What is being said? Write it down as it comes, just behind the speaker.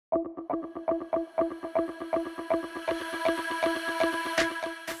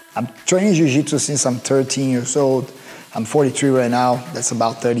I'm training Jiu-Jitsu since I'm 13 years old. I'm 43 right now, that's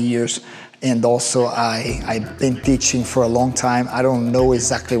about 30 years. And also I've been teaching for a long time. I don't know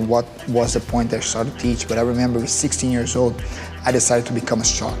exactly what was the point that I started to teach, but I remember at 16 years old, I decided to become a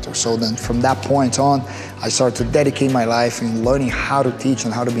instructor. So then from that point on, I started to dedicate my life in learning how to teach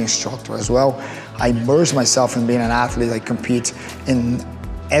and how to be an instructor as well. I immerse myself in being an athlete. I compete in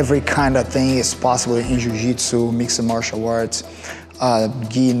every kind of thing is possible in Jiu-Jitsu, mixed martial arts,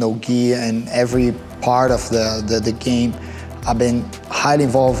 gi, no gi, and every part of the game. I've been highly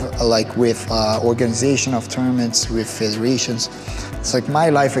involved with organization of tournaments, with federations. It's like my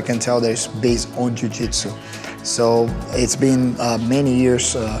life, I can tell, that is based on Jiu-Jitsu. So it's been many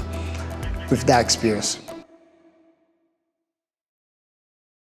years with that experience.